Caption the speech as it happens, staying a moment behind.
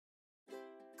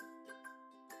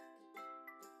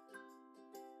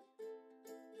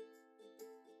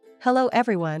Hello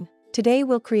everyone, today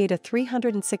we'll create a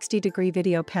 360-degree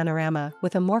video panorama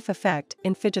with a morph effect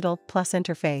in Phygital Plus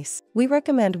interface. We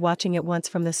recommend watching it once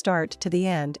from the start to the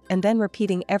end and then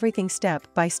repeating everything step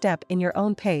by step in your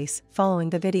own pace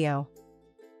following the video.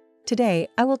 Today,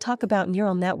 I will talk about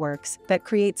neural networks that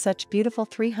create such beautiful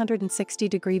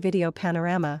 360-degree video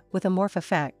panorama with a morph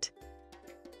effect.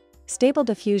 Stable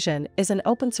Diffusion is an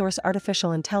open-source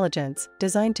artificial intelligence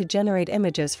designed to generate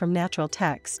images from natural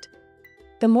text.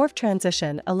 The morph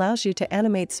transition allows you to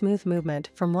animate smooth movement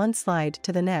from one slide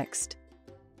to the next.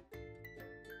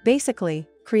 Basically,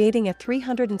 creating a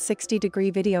 360-degree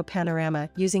video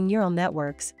panorama using neural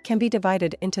networks can be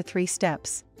divided into 3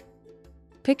 steps: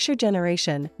 picture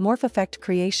generation, morph effect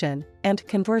creation, and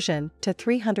conversion to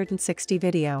 360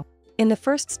 video. In the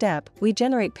first step, we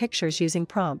generate pictures using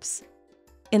prompts.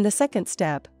 In the second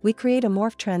step, we create a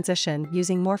morph transition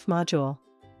using Morph module.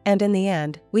 And in the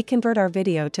end, we convert our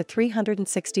video to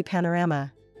 360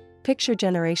 panorama. Picture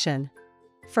generation.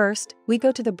 First, we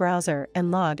go to the browser and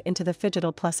log into the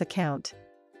Phygital Plus account.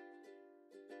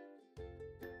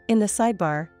 In the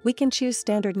sidebar, we can choose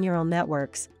standard neural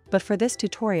networks, but for this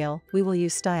tutorial, we will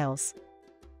use styles.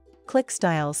 Click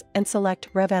Styles and select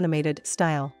Rev Animated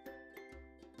Style.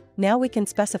 Now we can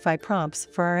specify prompts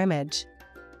for our image.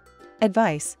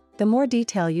 Advice: the more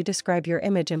detail you describe your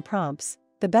image in prompts,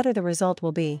 the better the result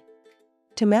will be.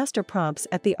 To master prompts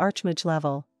at the Archimage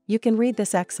level, you can read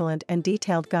this excellent and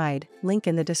detailed guide, link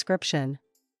in the description.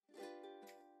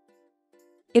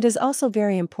 It is also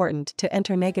very important to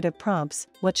enter negative prompts,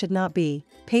 what should not be,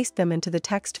 paste them into the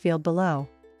text field below.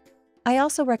 I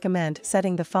also recommend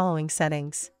setting the following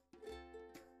settings.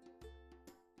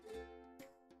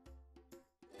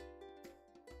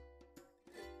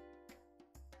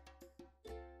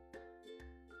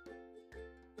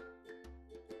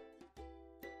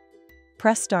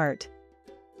 Press Start.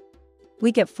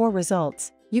 We get 4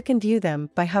 results. You can view them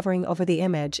by hovering over the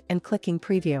image and clicking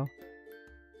Preview.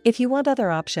 If you want other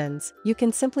options, you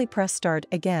can simply press Start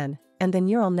again, and the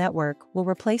neural network will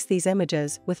replace these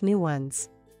images with new ones.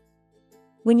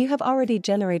 When you have already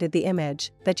generated the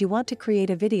image that you want to create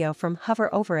a video from,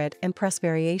 hover over it and press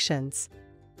Variations.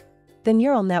 The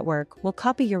neural network will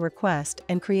copy your request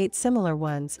and create similar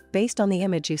ones based on the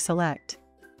image you select.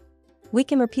 We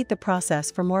can repeat the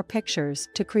process for more pictures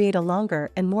to create a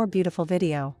longer and more beautiful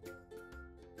video.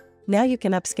 Now you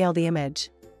can upscale the image.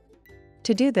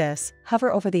 To do this,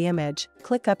 hover over the image,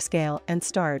 click Upscale and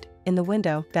Start in the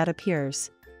window that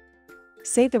appears.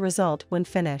 Save the result when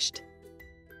finished.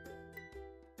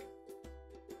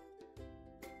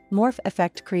 Morph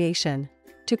effect creation.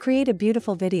 To create a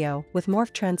beautiful video with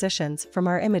morph transitions from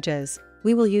our images,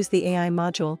 we will use the AI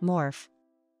module Morph.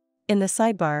 In the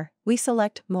sidebar, we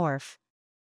select Morph.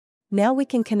 Now we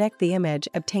can connect the image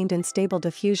obtained in Stable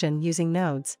Diffusion using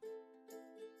nodes,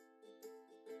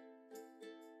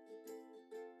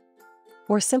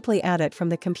 or simply add it from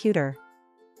the computer.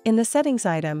 In the Settings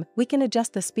item, we can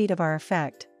adjust the speed of our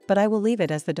effect, but I will leave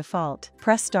it as the default.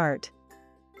 Press Start.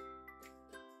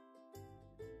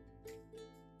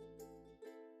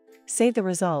 Save the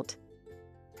result.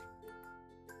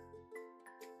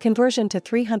 Conversion to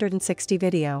 360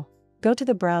 video. Go to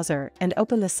the browser and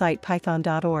open the site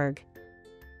python.org.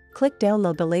 Click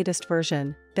Download the latest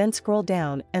version, then scroll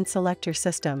down and select your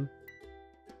system.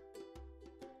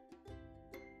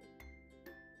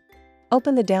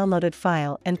 Open the downloaded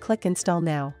file and click Install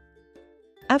Now.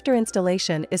 After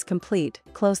installation is complete,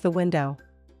 close the window.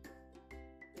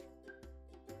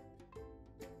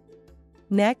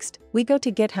 Next, we go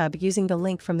to GitHub using the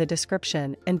link from the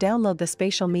description and download the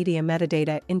Spatial Media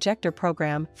Metadata Injector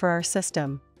program for our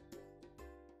system.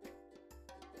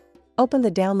 Open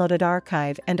the downloaded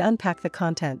archive and unpack the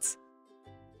contents.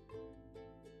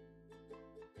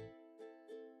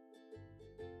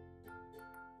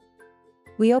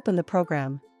 We open the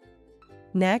program.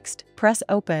 Next, press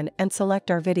Open and select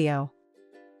our video.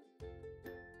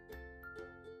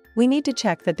 We need to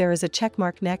check that there is a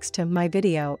checkmark next to My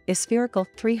Video is Spherical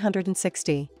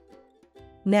 360.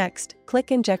 Next, click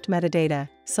Inject Metadata,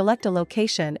 select a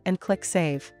location and click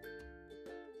Save.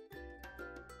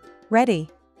 Ready.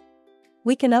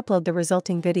 We can upload the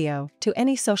resulting video to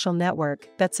any social network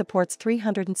that supports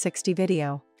 360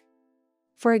 video.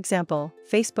 For example,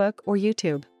 Facebook or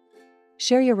YouTube.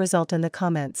 Share your result in the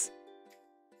comments.